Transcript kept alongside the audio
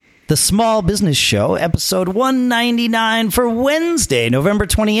the Small Business Show, episode 199 for Wednesday, November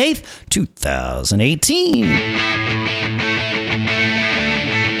 28th, 2018.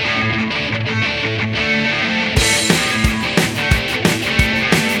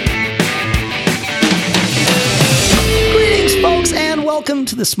 Greetings, folks, and welcome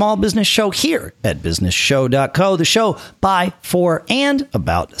to the Small Business Show here at businessshow.co, the show by, for, and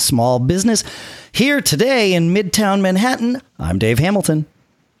about small business. Here today in Midtown Manhattan, I'm Dave Hamilton.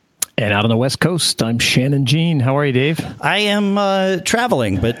 And out on the West Coast, I'm Shannon Jean. How are you, Dave? I am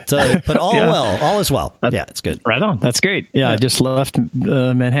traveling, but all well. All is well. Yeah, it's good. Right on. That's great. Yeah, I just left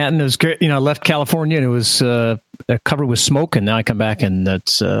Manhattan. It was great. I left California and it was covered with smoke, and now I come back and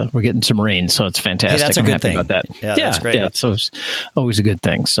we're getting some rain, so it's fantastic. Hey, that's a good thing about that. Yeah, that's great. Yeah, so it's always a good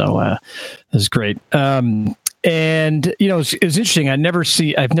thing. So it's great. And it's interesting. I've never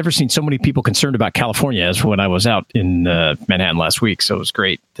seen so many people concerned about California as when I was out in Manhattan last week. So it was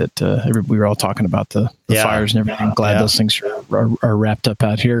great that we were all talking about the fires and everything. I'm glad those things are wrapped up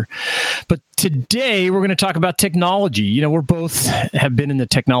out here. But today we're going to talk about technology. We're both have been in the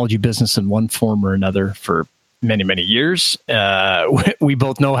technology business in one form or another for many, many years. We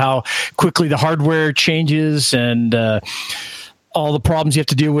both know how quickly the hardware changes and all the problems you have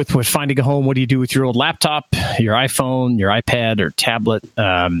to deal with finding a home. What do you do with your old laptop, your iPhone, your iPad, or tablet?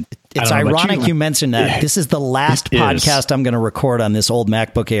 It's ironic you mentioned that. This is the last podcast I'm going to record on this old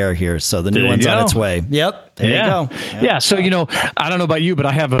MacBook Air here, so the new one's on its way. Yep, there you go. Yeah, so, I don't know about you, but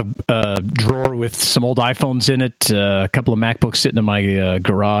I have a drawer with some old iPhones in it, a couple of MacBooks sitting in my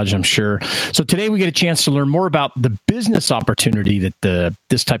garage, I'm sure. So today we get a chance to learn more about the business opportunity that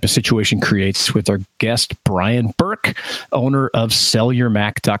this type of situation creates with our guest, Brian Burke, owner of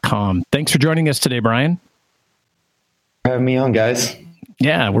SellYourMac.com. Thanks for joining us today, Brian. Having me on, guys.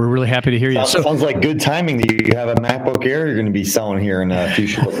 Yeah, we're really happy to hear you. Sounds like good timing that you have a MacBook Air you're going to be selling here in a few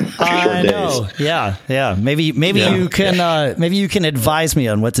short days. I know. Yeah. Maybe you can advise me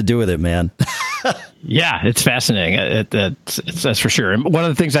on what to do with it, man. Yeah, it's fascinating. That's for sure. And one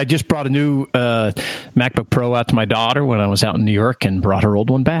of the things, I just brought a new MacBook Pro out to my daughter when I was out in New York and brought her old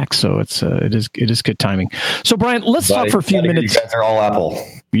one back. So it is good timing. So Brian, let's talk for a few minutes. You guys are all Apple.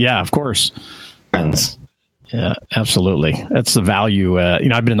 Yeah, of course. Friends. Yeah, absolutely. That's the value. I've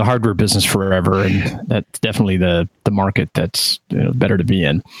been in the hardware business forever, and that's definitely the market that's better to be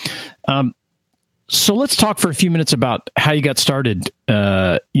in. So let's talk for a few minutes about how you got started.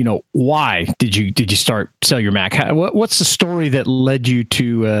 Why did you start Sell Your Mac? What's the story that led you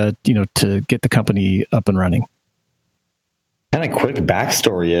to get the company up and running? Kind of quick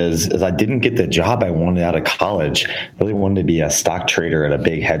backstory is I didn't get the job I wanted out of college. I really wanted to be a stock trader at a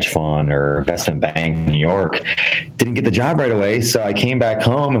big hedge fund or investment bank in New York. Didn't get the job right away, so I came back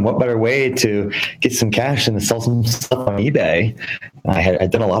home, and what better way to get some cash than to sell some stuff on eBay.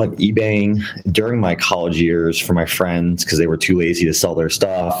 I'd done a lot of eBaying during my college years for my friends because they were too lazy to sell their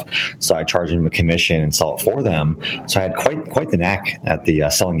stuff, so I charged them a commission and sell it for them. So I had quite the knack at the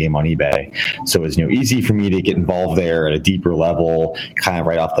selling game on eBay. So it was easy for me to get involved there at a deeper level, kind of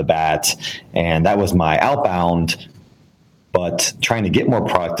right off the bat. And that was my outbound, but trying to get more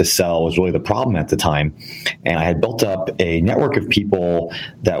product to sell was really the problem at the time. And I had built up a network of people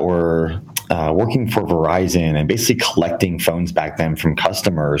that were working for Verizon and basically collecting phones back then from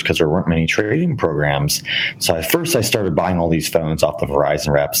customers because there weren't many trading programs. So at first I started buying all these phones off the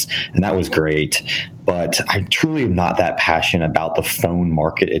Verizon reps, and that was great. But I truly am not that passionate about the phone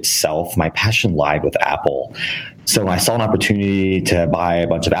market itself. My passion lied with Apple. So when I saw an opportunity to buy a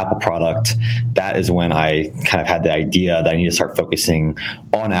bunch of Apple product, that is when I kind of had the idea that I need to start focusing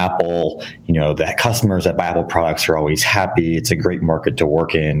on Apple. The customers that buy Apple products are always happy. It's a great market to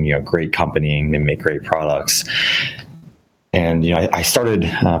work in, great company, and they make great products. And, I started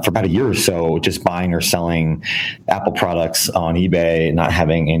for about a year or so just buying or selling Apple products on eBay, not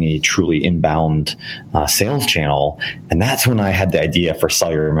having any truly inbound sales channel. And that's when I had the idea for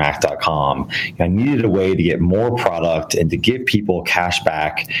SellYourMac.com. I needed a way to get more product and to give people cash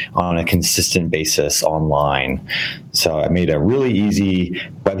back on a consistent basis online. So I made a really easy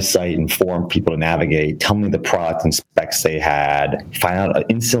website and forum for people to navigate, tell me the product and specs they had, find out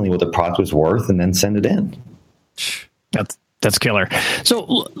instantly what the product was worth, and then send it in. That's killer. So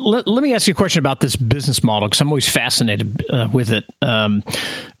let me ask you a question about this business model, because I'm always fascinated with it.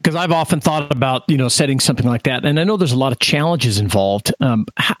 Because I've often thought about, setting something like that. And I know there's a lot of challenges involved.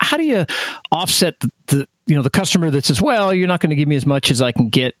 How do you offset the customer that says, well, you're not going to give me as much as I can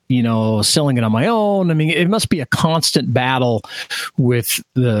get, selling it on my own? I mean, it must be a constant battle with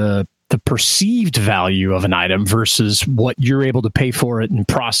the perceived value of an item versus what you're able to pay for it and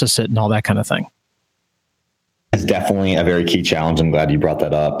process it and all that kind of thing. is definitely a very key challenge. I'm glad you brought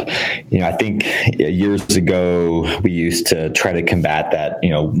that up. I think years ago, we used to try to combat that,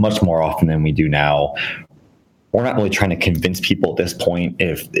 much more often than we do now. We're not really trying to convince people at this point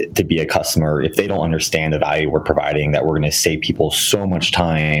to be a customer if they don't understand the value we're providing, that we're going to save people so much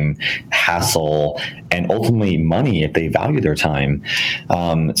time, hassle, and ultimately money if they value their time.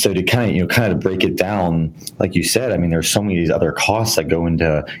 So to kind of break it down, like you said, I mean, there's so many of these other costs that go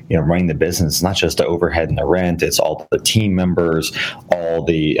into running the business. It's not just the overhead and the rent; it's all the team members, all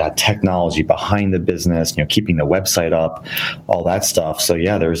the technology behind the business, keeping the website up, all that stuff. So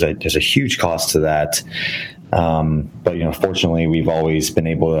yeah, there's a huge cost to that. But fortunately, we've always been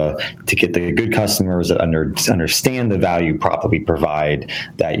able to get the good customers that understand the value prop that we provide.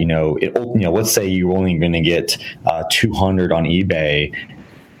 That let's say you're only going to get 200 on eBay,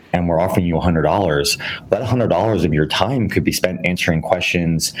 and we're offering you $100. That $100 of your time could be spent answering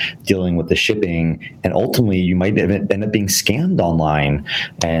questions, dealing with the shipping, and ultimately you might end up being scammed online.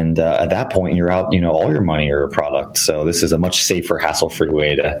 And at that point, you're out, all your money or your product. So this is a much safer, hassle-free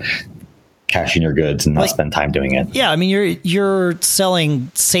way to cash in your goods and not spend time doing it. Yeah, I mean, you're selling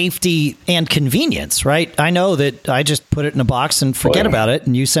safety and convenience, right? I know that I just put it in a box and forget about it,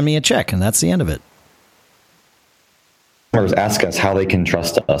 and you send me a check, and that's the end of it. Customers ask us how they can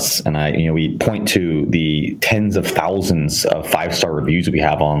trust us, and we point to the tens of thousands of 5-star reviews we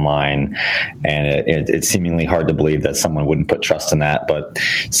have online, and it's seemingly hard to believe that someone wouldn't put trust in that. But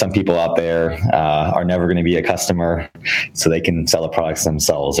some people out there are never going to be a customer, so they can sell the products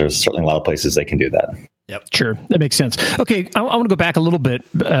themselves. There's certainly a lot of places they can do that. Yep. Sure. That makes sense. Okay. I want to go back a little bit,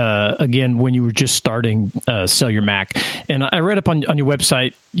 again, when you were just starting Sell Your Mac. And I read up on your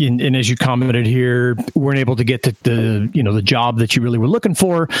website, and as you commented here, weren't able to get to the job that you really were looking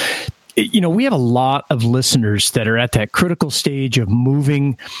for. We have a lot of listeners that are at that critical stage of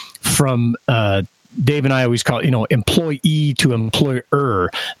moving from Dave and I always call it, employee to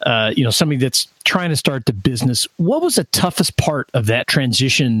employer, somebody that's trying to start the business. What was the toughest part of that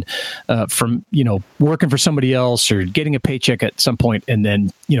transition from, working for somebody else or getting a paycheck at some point and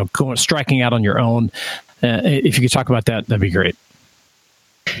then, striking out on your own? If you could talk about that, that'd be great.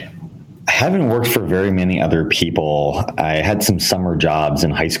 I haven't worked for very many other people. I had some summer jobs in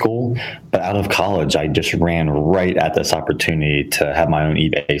high school, but out of college, I just ran right at this opportunity to have my own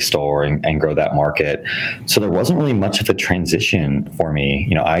eBay store and grow that market. So there wasn't really much of a transition for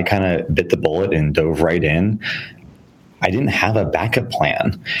me. I kind of bit the bullet and dove right in. I didn't have a backup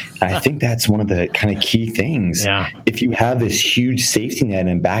plan. And I think that's one of the kind of key things. Yeah. If you have this huge safety net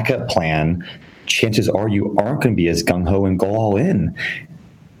and backup plan, chances are you aren't going to be as gung-ho and go all in.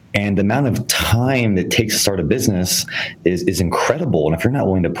 And the amount of time it takes to start a business is incredible. And if you're not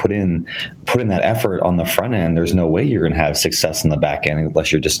willing to put in that effort on the front end, there's no way you're going to have success in the back end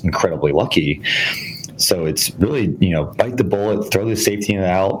unless you're just incredibly lucky. So it's really, bite the bullet, throw the safety net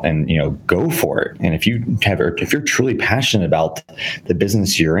out, and go for it. And if you're truly passionate about the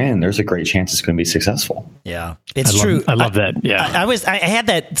business you're in, there's a great chance it's going to be successful. Yeah, it's true. I love that. Yeah, I had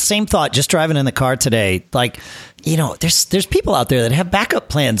that same thought just driving in the car today. Like, there's people out there that have backup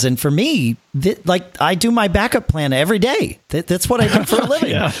plans, and for me, I do my backup plan every day. That's what I do for a living.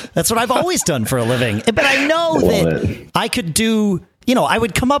 Yeah. That's what I've always done for a living. But I know that I could do. I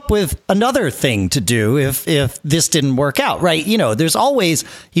would come up with another thing to do if this didn't work out, right? There's always,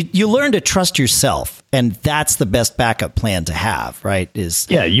 you learn to trust yourself, and that's the best backup plan to have, right?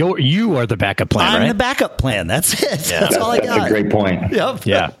 You are the backup plan, right? I'm the backup plan. That's it. Yeah. That's all I got. That's a great point. Yep.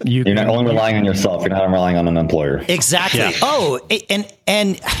 Yeah. You're not only relying on yourself, you're not relying on an employer. Exactly. Yeah. Oh,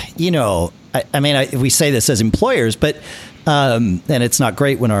 and we say this as employers, but and it's not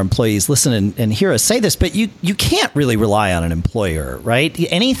great when our employees listen and hear us say this, but you can't really rely on an employer, right?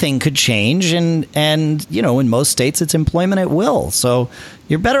 Anything could change, and in most states it's employment at will. So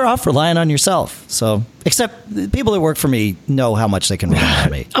you're better off relying on yourself. So, except the people that work for me know how much they can rely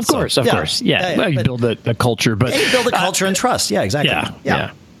on me. Of course. Yeah. Well, you build a culture, but you build a culture and trust. Yeah, exactly.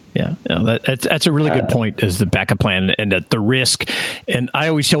 Yeah. That's a really good point, is the backup plan and the risk. And I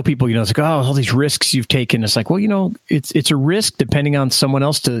always tell people, it's like, all these risks you've taken. It's like, well, it's a risk depending on someone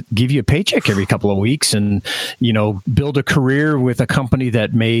else to give you a paycheck every couple of weeks and, build a career with a company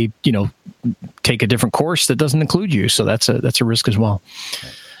that may, take a different course that doesn't include you. So that's a risk as well.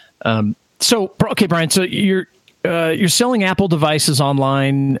 Okay, Brian, so you're selling Apple devices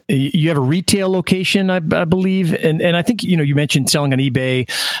online. You have a retail location, I believe, and I think you mentioned selling on eBay.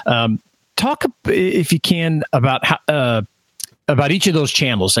 Talk, if you can, about each of those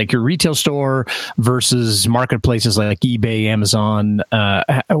channels, like your retail store versus marketplaces like eBay, Amazon.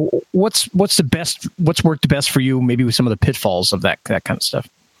 What's worked the best for you? Maybe with some of the pitfalls of that kind of stuff.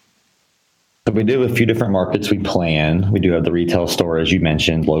 So we do a few different markets we play in. We do have the retail store, as you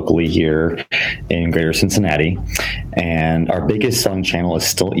mentioned, locally here in Greater Cincinnati. And our biggest selling channel is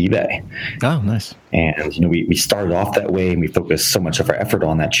still eBay. Oh, nice. And, we started off that way, and we focused so much of our effort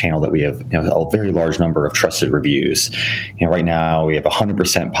on that channel that we have, a very large number of trusted reviews. Right now we have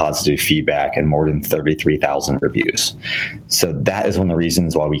 100% positive feedback and more than 33,000 reviews. So that is one of the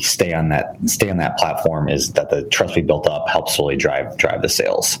reasons why we stay on that platform, is that the trust we built up helps really drive the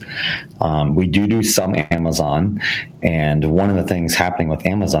sales. We do some Amazon, and one of the things happening with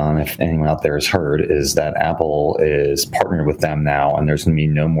Amazon, if anyone out there has heard, is that Apple is partnered with them now, and there's going to be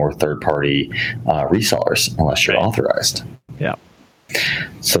no more third-party resellers unless you're authorized. Yeah.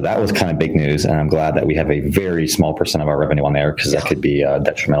 So that was kind of big news, and I'm glad that we have a very small % of our revenue on there, because that could be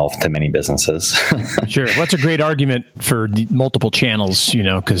detrimental to many businesses. Sure. Well, that's a great argument for multiple channels,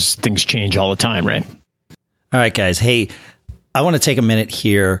 because things change all the time, right? All right, guys. Hey, I want to take a minute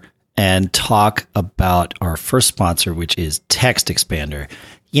here and talk about our first sponsor, which is Text Expander.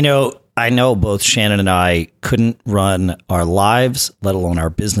 I know both Shannon and I couldn't run our lives, let alone our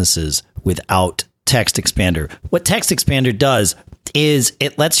businesses, without Text Expander. What Text Expander does is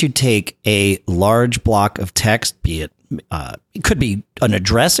it lets you take a large block of text, be it could be an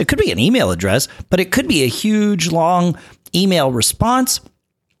address, it could be an email address, but it could be a huge, long email response,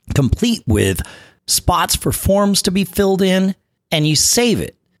 complete with spots for forms to be filled in, and you save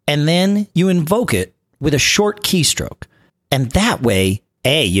it. And then you invoke it with a short keystroke. And that way,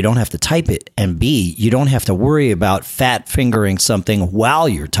 A, you don't have to type it, and B, you don't have to worry about fat fingering something while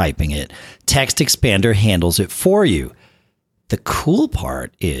you're typing it. Text Expander handles it for you. The cool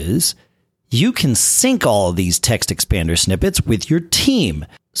part is you can sync all of these Text Expander snippets with your team.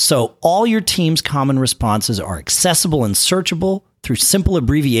 So all your team's common responses are accessible and searchable through simple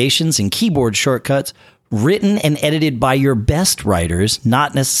abbreviations and keyboard shortcuts, written and edited by your best writers,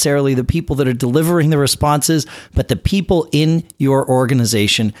 not necessarily the people that are delivering the responses, but the people in your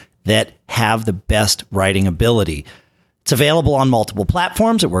organization that have the best writing ability. It's available on multiple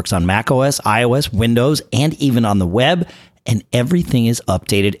platforms. It works on macOS, iOS, Windows, and even on the web. And everything is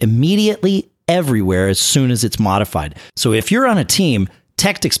updated immediately everywhere as soon as it's modified. So if you're on a team,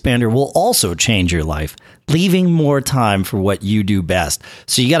 Text Expander will also change your life, leaving more time for what you do best.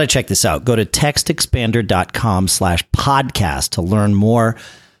 So you got to check this out. Go to textexpander.com/podcast to learn more.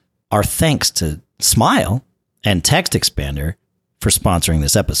 Our thanks to Smile and Text Expander for sponsoring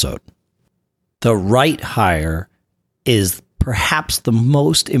this episode. The right hire is perhaps the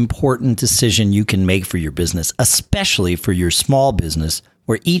most important decision you can make for your business, especially for your small business,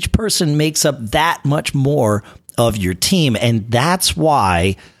 where each person makes up that much more of your team. And that's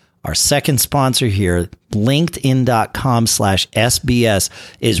why our second sponsor here, linkedin.com/SBS,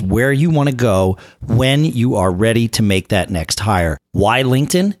 is where you want to go when you are ready to make that next hire. Why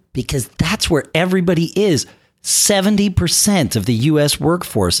LinkedIn? Because that's where everybody is. 70% of the US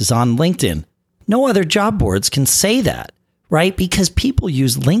workforce is on LinkedIn. No other job boards can say that, right? Because people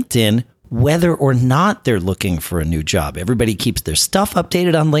use LinkedIn whether or not they're looking for a new job. Everybody keeps their stuff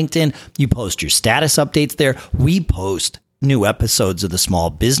updated on LinkedIn. You post your status updates there. We post new episodes of the Small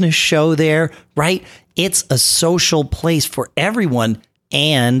Business Show there, right? It's a social place for everyone.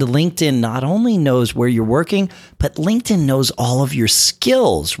 And LinkedIn not only knows where you're working, but LinkedIn knows all of your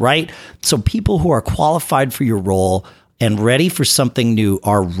skills, right? So people who are qualified for your role and ready for something new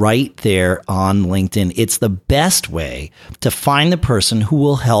are right there on LinkedIn. It's the best way to find the person who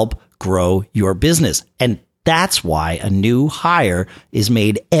will help grow your business. And that's why a new hire is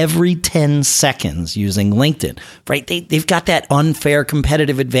made every 10 seconds using LinkedIn, right? They've got that unfair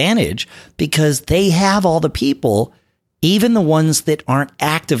competitive advantage because they have all the people, even the ones that aren't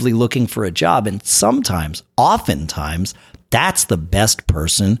actively looking for a job. And oftentimes, that's the best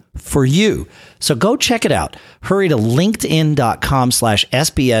person for you. So go check it out. Hurry to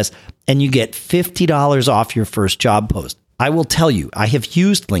linkedin.com/SBS and you get $50 off your first job post. I will tell you, I have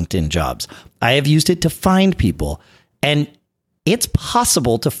used LinkedIn Jobs. I have used it to find people, and it's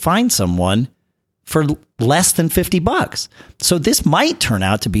possible to find someone for less than $50. So this might turn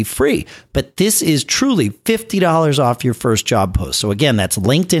out to be free, but this is truly $50 off your first job post. So again, that's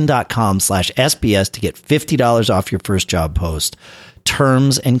linkedin.com/SBS to get $50 off your first job post.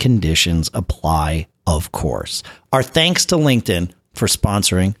 Terms and conditions apply, of course. Our thanks to LinkedIn for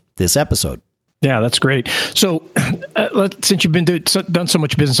sponsoring this episode. Yeah, that's great. So, since you've been done so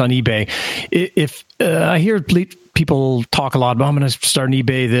much business on eBay, if I hear people talk a lot about, I'm going to start an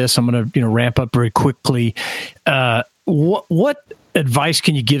eBay this, I'm going to ramp up very quickly. What advice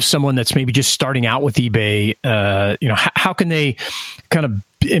can you give someone that's maybe just starting out with eBay? How can they kind of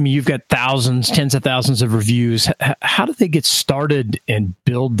I mean, you've got thousands, tens of thousands of reviews. How do they get started and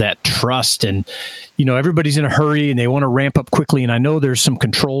build that trust? And, everybody's in a hurry and they want to ramp up quickly. And I know there's some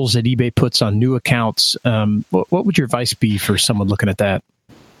controls that eBay puts on new accounts. What would your advice be for someone looking at that?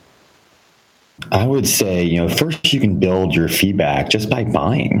 I would say, first you can build your feedback just by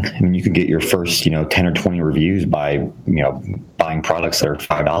buying. I mean, you can get your first, 10 or 20 reviews by, buying products that are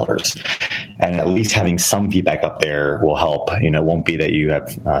 $5. And at least having some feedback up there will help. It won't be that you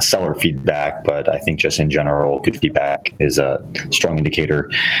have seller feedback, but I think just in general, good feedback is a strong indicator.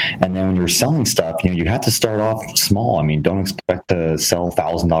 And then when you're selling stuff, you have to start off small. I mean, don't expect to sell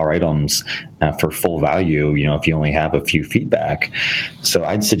 $1,000 items for full value, if you only have a few feedback. So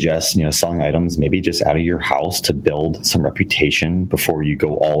I'd suggest, selling items maybe just out of your house to build some reputation before you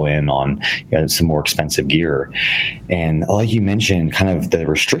go all in on some more expensive gear. And like you mentioned, kind of the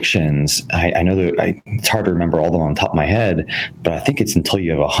restrictions, I know that it's hard to remember all of them on top of my head, but I think it's until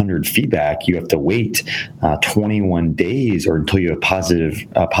you have 100 feedback, you have to wait 21 days or until you have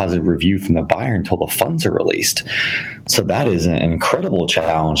a positive review from the buyer until the funds are released. So that is an incredible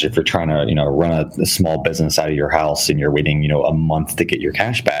challenge if you're trying to, run a small business out of your house and you're waiting, a month to get your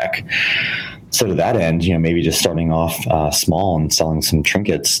cash back. So to that end, maybe just starting off small and selling some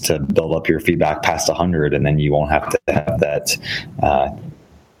trinkets to build up your feedback past 100, and then you won't have to have that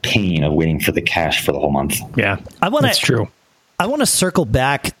pain of waiting for the cash for the whole month. Yeah, that's true. I want to circle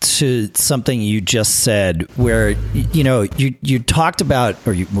back to something you just said where, you talked about,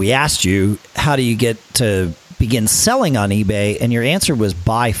 or we asked you, how do you get to begin selling on eBay? And your answer was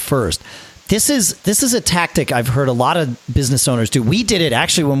buy first. This is a tactic I've heard a lot of business owners do. We did it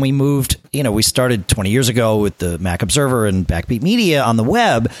actually when we moved, we started 20 years ago with the Mac Observer and Backbeat Media on the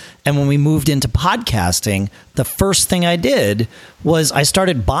web. And when we moved into podcasting, the first thing I did was I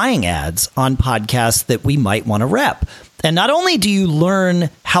started buying ads on podcasts that we might want to rep. And not only do you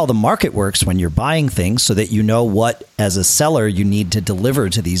learn how the market works when you're buying things so that you know what, as a seller, you need to deliver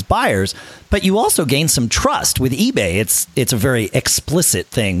to these buyers, but you also gain some trust with eBay. It's a very explicit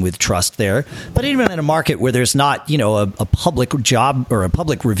thing with trust there. But even in a market where there's not, a public job or a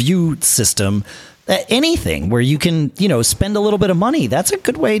public review system, anything where you can, spend a little bit of money, that's a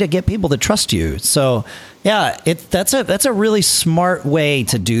good way to get people to trust you. So yeah, that's a really smart way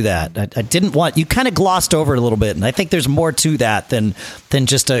to do that. I didn't want, you kind of glossed over it a little bit, and I think there's more to that than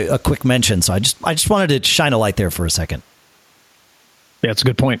just a quick mention. So I just wanted to shine a light there for a second. Yeah, it's a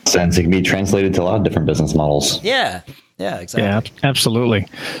good point. Since it can be translated to a lot of different business models. Yeah, exactly. Yeah, absolutely.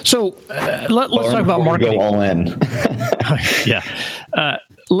 So let's talk about marketing. Go all in. Yeah.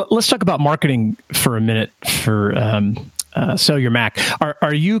 Let's talk about marketing for a minute for SellYourMac.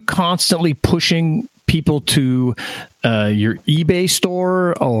 Are you constantly pushing people to your eBay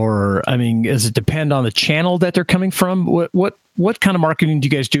store, or does it depend on the channel that they're coming from? What kind of marketing do you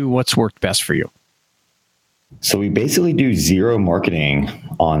guys do? What's worked best for you? So we basically do zero marketing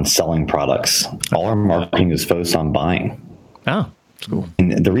on selling products. All our marketing is focused on buying. Oh, that's cool.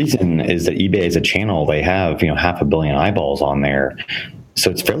 And the reason is that eBay is a channel. They have 500 million eyeballs on there.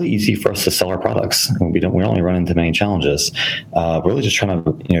 So it's fairly easy for us to sell our products. We only run into many challenges. Really just trying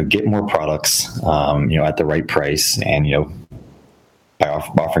to get more products at the right price, and by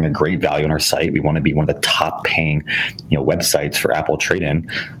offering a great value on our site, we want to be one of the top paying websites for Apple trade-in,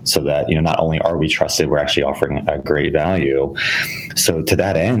 so that not only are we trusted, we're actually offering a great value. So to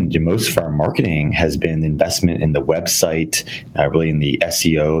that end, most of our marketing has been investment in the website, really in the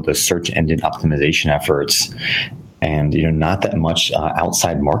SEO, the search engine optimization efforts. And, not that much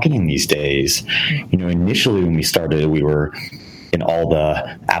outside marketing these days. Initially when we started, we were in all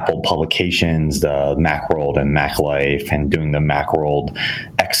the Apple publications, the Macworld and MacLife, and doing the Macworld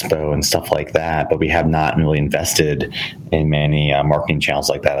Expo and stuff like that. But we have not really invested in many marketing channels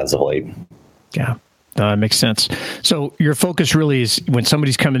like that as of late. Yeah. Makes sense. So your focus really is when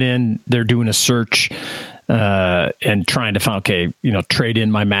somebody's coming in, they're doing a search and trying to find, trade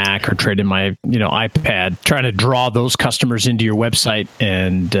in my Mac or trade in my, iPad, trying to draw those customers into your website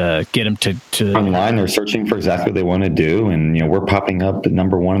and get them to online. They're searching for exactly what they want to do. And, we're popping up at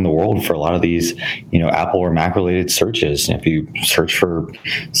number one in the world for a lot of these, Apple or Mac related searches. If you search for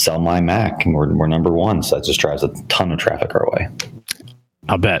sell my Mac, we're number one. So that just drives a ton of traffic our way.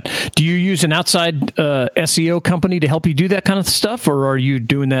 I'll bet. Do you use an outside SEO company to help you do that kind of stuff, or are you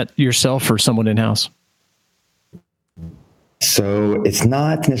doing that yourself or someone in-house? So it's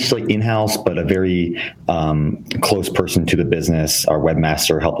not necessarily in-house, but a very close person to the business. Our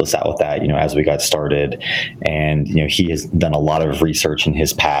webmaster helped us out with that, as we got started. And, he has done a lot of research in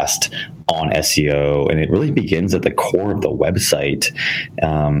his past on SEO, and it really begins at the core of the website.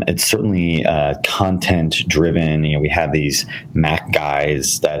 It's certainly content driven. We have these Mac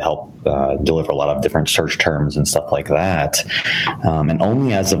guys that help deliver a lot of different search terms and stuff like that. And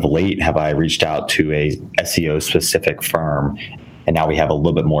only as of late have I reached out to a SEO specific firm. And now we have a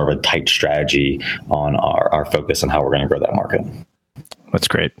little bit more of a tight strategy on our focus on how we're going to grow that market. That's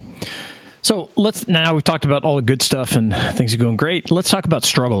great. So now we've talked about all the good stuff and things are going great. Let's talk about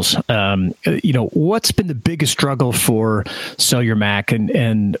struggles. What's been the biggest struggle for SellYourMac,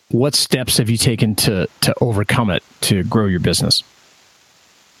 and what steps have you taken to overcome it, to grow your business?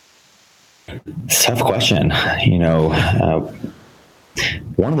 Tough question.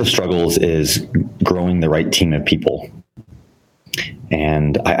 One of the struggles is growing the right team of people.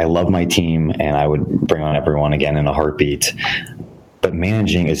 And I love my team, and I would bring on everyone again in a heartbeat. But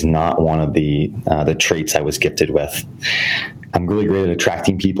managing is not one of the traits I was gifted with. I'm really great at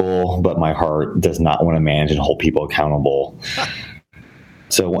attracting people, but my heart does not want to manage and hold people accountable.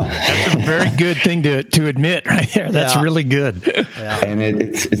 So that's a very good thing to admit right there. That's really good. Yeah. And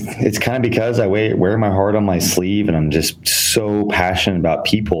it's kind of because I wear my heart on my sleeve, and I'm just so passionate about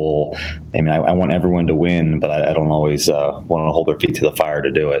people. I mean, I want everyone to win, but I don't always want to hold their feet to the fire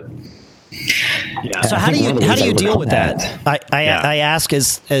to do it. Yeah. So how do you deal with that? I ask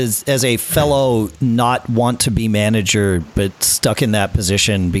as a fellow not want to be manager, but stuck in that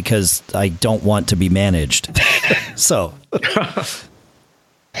position because I don't want to be managed. So.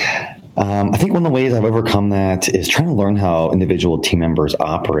 I think one of the ways I've overcome that is trying to learn how individual team members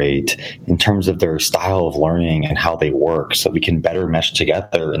operate in terms of their style of learning and how they work, so we can better mesh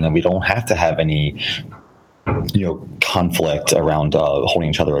together, and then we don't have to have any conflict around holding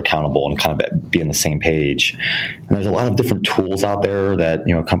each other accountable and kind of be on the same page. And there's a lot of different tools out there that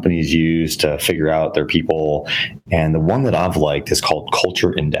companies use to figure out their people, and the one that I've liked is called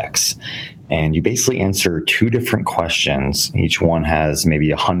Culture Index. And you basically answer 2 different questions. Each one has maybe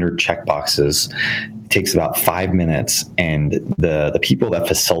 100 checkboxes. It takes about 5 minutes, and the people that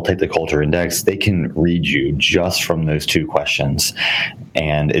facilitate the Culture Index, they can read you just from those 2 questions.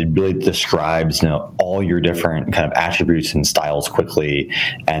 And it really describes all your different kind of attributes and styles quickly.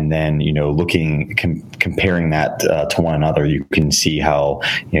 And then comparing that to one another, you can see how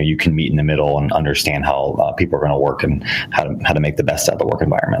you can meet in the middle and understand how people are going to work and how to make the best out of the work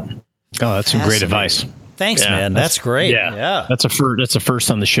environment. Oh, that's some great advice. Thanks, man. That's great. Yeah. That's a first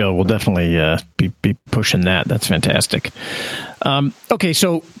on the show. We'll definitely be pushing that. That's fantastic. Okay,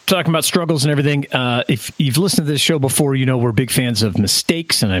 so talking about struggles and everything, if you've listened to this show before, we're big fans of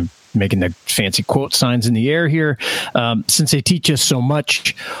mistakes, and I'm making the fancy quote signs in the air here. Since they teach us so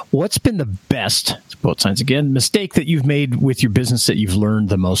much, what's been the best, quote signs again, mistake that you've made with your business that you've learned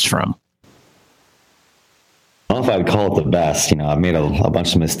the most from? I don't know if I'd call it the best. I've made a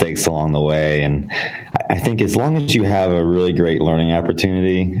bunch of mistakes along the way, and I think as long as you have a really great learning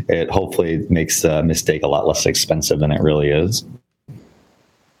opportunity, it hopefully makes a mistake a lot less expensive than it really is.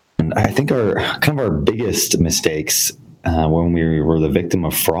 And I think our biggest mistakes when we were the victim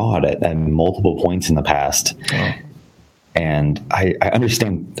of fraud at multiple points in the past. Oh. And I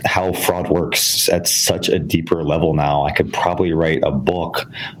understand how fraud works at such a deeper level now. I could probably write a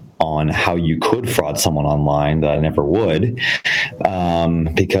book on how you could fraud someone online that I never would,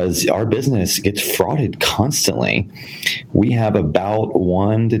 because our business gets frauded constantly. We have about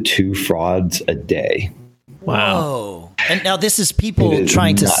 1 to 2 frauds a day. Wow. Whoa. And now this is people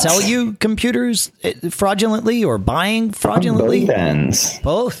trying to sell you computers fraudulently or buying fraudulently? On both ends.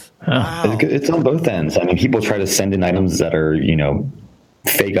 Both? Wow. It's on both ends. I mean, people try to send in items that are,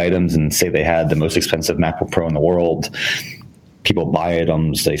 fake items and say they had the most expensive MacBook Pro in the world. People buy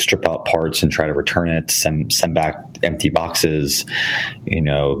items, they strip out parts and try to return it, send back empty boxes,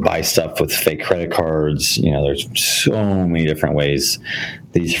 buy stuff with fake credit cards. There's so many different ways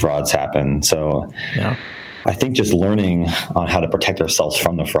these frauds happen. So I think just learning on how to protect ourselves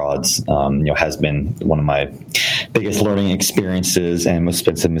from the frauds, has been one of my biggest learning experiences and most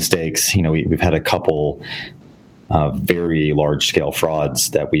expensive mistakes. We've had a couple very large scale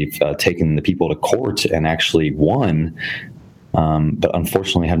frauds that we've taken the people to court and actually won. But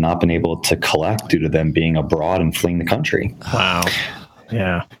unfortunately have not been able to collect due to them being abroad and fleeing the country. Wow.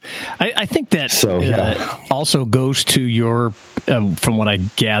 Yeah. I think that also goes to your, from what I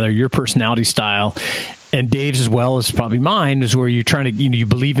gather, your personality style. and Dave's as well as probably mine, is where you're trying to, you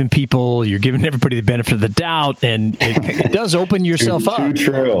believe in people, you're giving everybody the benefit of the doubt, and it does open yourself up. Too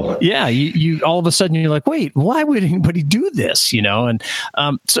true. Yeah, you all of a sudden you're like, wait, why would anybody do this? And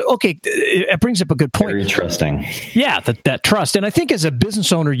so okay, it brings up a good point. Very interesting. Yeah, that trust, and I think as a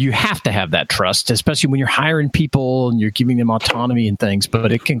business owner, you have to have that trust, especially when you're hiring people and you're giving them autonomy and things.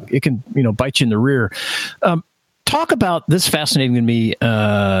 But it can bite you in the rear. Talk about this, fascinating to me,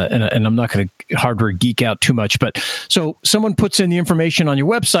 and I'm not going to hardware geek out too much, but so someone puts in the information on your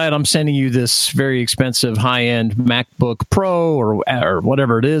website, I'm sending you this very expensive high-end MacBook Pro or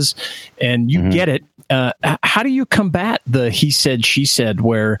whatever it is, and you get it. How do you combat the he said, she said,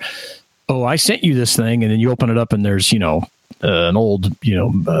 where, oh, I sent you this thing, and then you open it up and there's, an old,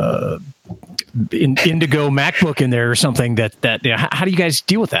 Indigo MacBook in there or something that how do you guys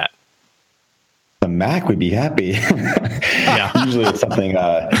deal with that? The Mac would be happy. Yeah. Usually it's something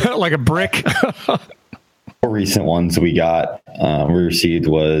like a brick. More recent ones we received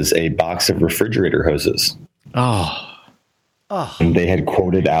was a box of refrigerator hoses. Oh. And they had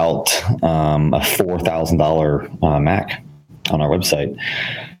quoted out a $4,000 Mac on our website.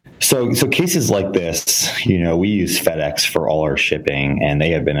 So cases like this, we use FedEx for all our shipping, and they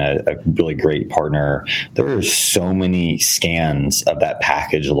have been a really great partner. There are so many scans of that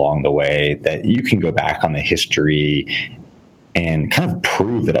package along the way that you can go back on the history and kind of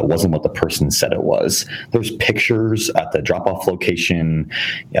prove that it wasn't what the person said it was. There's pictures at the drop-off location.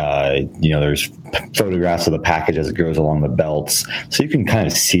 There's photographs of the package as it goes along the belts. So you can kind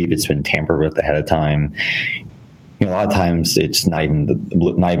of see if it's been tampered with ahead of time. A lot of times it's not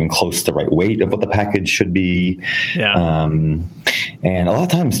even close to the right weight of what the package should be. Yeah. And a lot of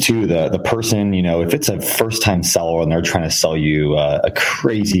times too, the person, if it's a first time seller and they're trying to sell you a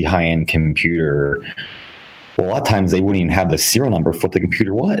crazy high end computer, well, a lot of times they wouldn't even have the serial number for what the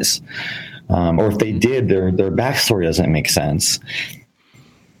computer was. Or if they did, their backstory doesn't make sense.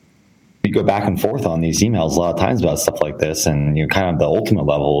 We go back and forth on these emails a lot of times about stuff like this, and kind of the ultimate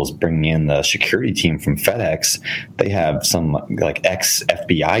level is bringing in the security team from FedEx. They have some like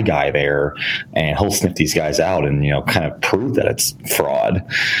ex-FBI guy there, and he'll sniff these guys out and kind of prove that it's fraud.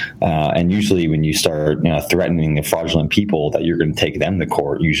 And usually, when you start threatening the fraudulent people that you're going to take them to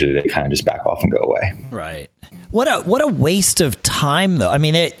court, usually they kind of just back off and go away. Right. What a waste of time, though. I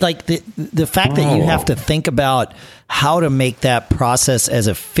mean, the fact that you have to think about how to make that process as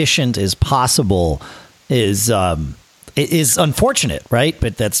efficient as possible is unfortunate, right?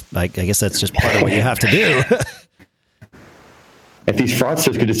 But I guess that's just part of what you have to do. If these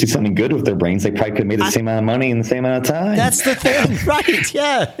fraudsters could just do something good with their brains, they probably could have made the same amount of money in the same amount of time. That's the thing, right?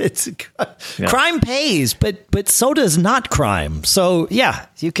 Yeah, crime pays, but so does not crime. So yeah,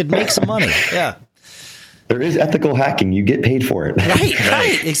 you could make some money. Yeah. There is ethical hacking. You get paid for it.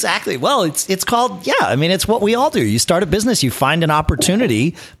 Right, exactly. Well, it's called, it's what we all do. You start a business, you find an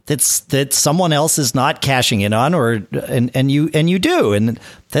opportunity that someone else is not cashing in on, and you do, and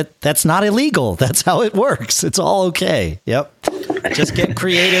that's not illegal. That's how it works. It's all okay. Yep. Just get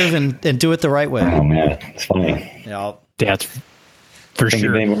creative and do it the right way. Oh man, it's funny. Yeah, that's for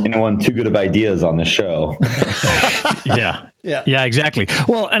sure. Anyone too good of ideas on this show? Yeah, exactly.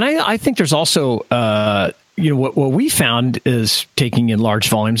 Well, and I think there's also, what we found is taking in large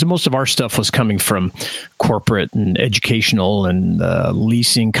volumes, and most of our stuff was coming from corporate and educational and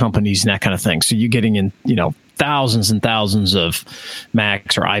leasing companies and that kind of thing. So you're getting in, thousands and thousands of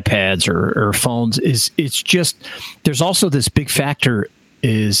Macs or iPads or phones. It's just, there's also this big factor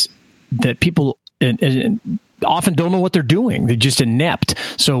is that people and often don't know what they're doing. They're just inept.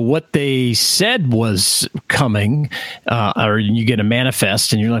 So what they said was coming, or you get a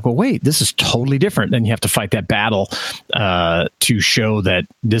manifest and you're like, well, wait, this is totally different. Then you have to fight that battle to show that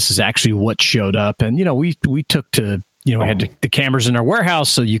this is actually what showed up. And, we took to, we had the cameras in our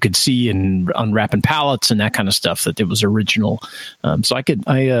warehouse so you could see and unwrapping pallets and that kind of stuff that it was original. So I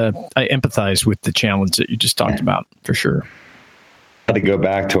empathize with the challenge that you just talked about for sure. To go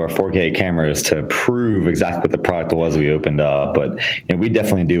back to our 4K cameras to prove exactly what the product was we opened up, but we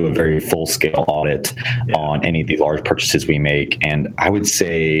definitely do a very full scale audit on any of these large purchases we make, and I would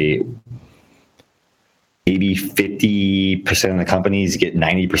say maybe 50% of the companies get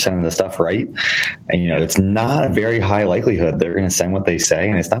 90% of the stuff right. And it's not a very high likelihood they're going to send what they say,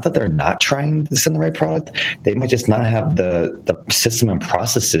 and it's not that they're not trying to send the right product. They might just not have the system and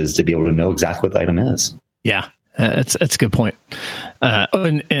processes to be able to know exactly what the item is. Yeah. That's a good point. I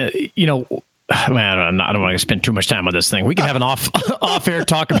don't want to spend too much time on this thing. We can have an off air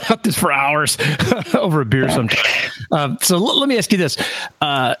talk about this for hours over a beer sometime. So let me ask you this.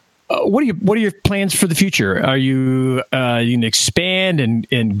 what are your plans for the future? Are you going to expand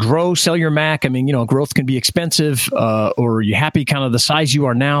and grow SellYourMac? I mean, growth can be expensive, or are you happy kind of the size you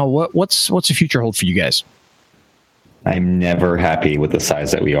are now? What's the future hold for you guys? I'm never happy with the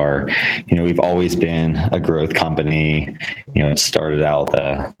size that we are. We've always been a growth company. It started out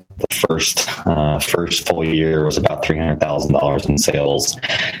the first full year was about $300,000 in sales.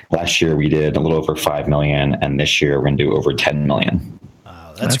 Last year we did a little over $5 million, and this year we're going to do over $10 million.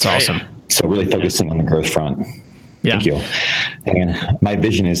 That's awesome. So really focusing on the growth front. Yeah. Thank you. And my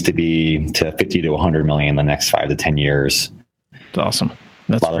vision is to be to 50 to 100 million in the next 5 to 10 years. That's awesome.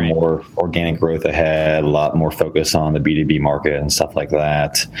 That's a lot more organic growth ahead, a lot more focus on the B2B market and stuff like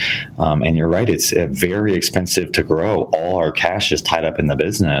that. And you're right, it's very expensive to grow. All our cash is tied up in the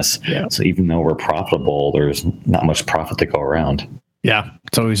business. Yeah. So even though we're profitable, there's not much profit to go around. Yeah,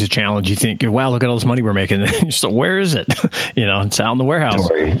 it's always a challenge. You think, wow, look at all this money we're making. So where is it? It's out in the warehouse.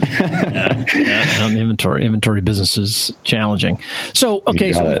 On the inventory business is challenging. So,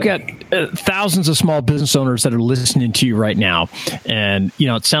 okay, we've got thousands of small business owners that are listening to you right now, and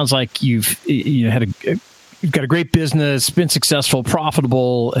it sounds like you've got a great business, been successful,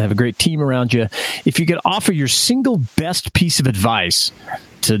 profitable, have a great team around you. If you could offer your single best piece of advice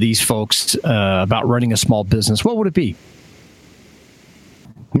to these folks about running a small business, what would it be?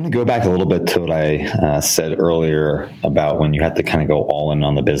 I'm going to go back a little bit to what I said earlier about when you have to kind of go all in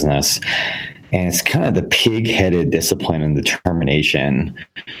on the business. And it's kind of the pig-headed discipline and determination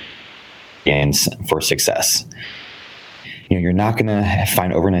for success. You're not going to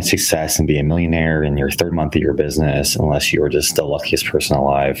find overnight success and be a millionaire in your third month of your business unless you're just the luckiest person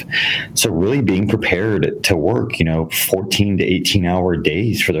alive. So really being prepared to work, 14 to 18-hour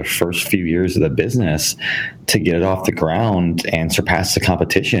days for the first few years of the business to get it off the ground and surpass the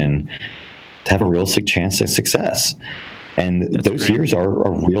competition to have a realistic chance at success. And those years are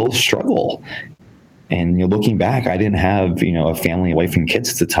a real struggle. And looking back, I didn't have, a family, wife, and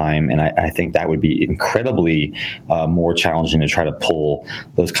kids at the time. And I think that would be incredibly more challenging to try to pull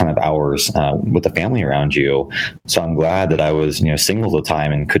those kind of hours with the family around you. So I'm glad that I was, single at the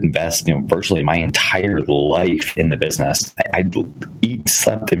time and could invest, virtually my entire life in the business. I eat,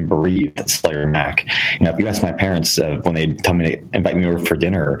 slept, and breathed SellYourMac. If you ask my parents when they tell me to invite me over for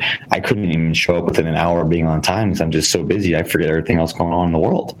dinner, I couldn't even show up within an hour of being on time because I'm just so busy. I forget everything else going on in the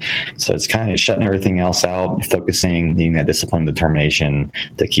world. So it's kind of shutting everything else out, focusing, needing that discipline, determination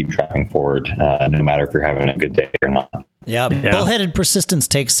to keep driving forward, no matter if you're having a good day or not. Yeah, bullheaded persistence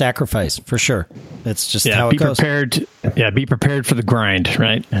takes sacrifice for sure. It's just how it goes. Be prepared for the grind,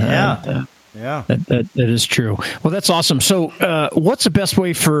 right? Yeah. That is true. Well, that's awesome. So, what's the best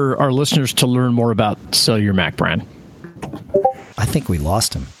way for our listeners to learn more about SellYourMac, Brian? I think we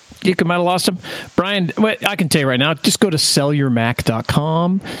lost him. You might have lost him. Brian, I can tell you right now, just go to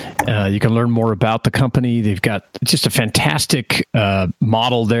SellYourMac.com. You can learn more about the company. They've got just a fantastic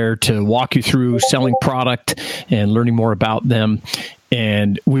model there to walk you through selling product and learning more about them.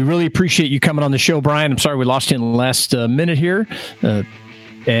 And we really appreciate you coming on the show, Brian. I'm sorry we lost you in the last minute here. And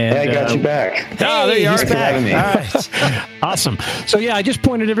I got you back. There you are. Thanks for having me. All right. Awesome. So, I just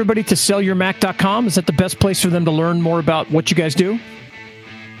pointed everybody to SellYourMac.com. Is that the best place for them to learn more about what you guys do?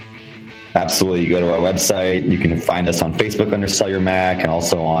 Absolutely. You go to our website. You can find us on Facebook under SellYourMac and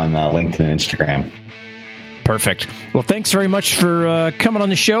also on LinkedIn and Instagram. Perfect. Well, thanks very much for coming on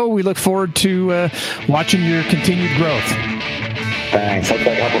the show. We look forward to watching your continued growth. Thanks. Hope I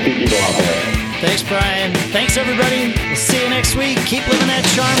help a few people out there. Thanks, Brian. Thanks, everybody. We'll see you next week. Keep living that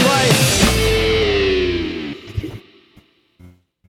charmed life.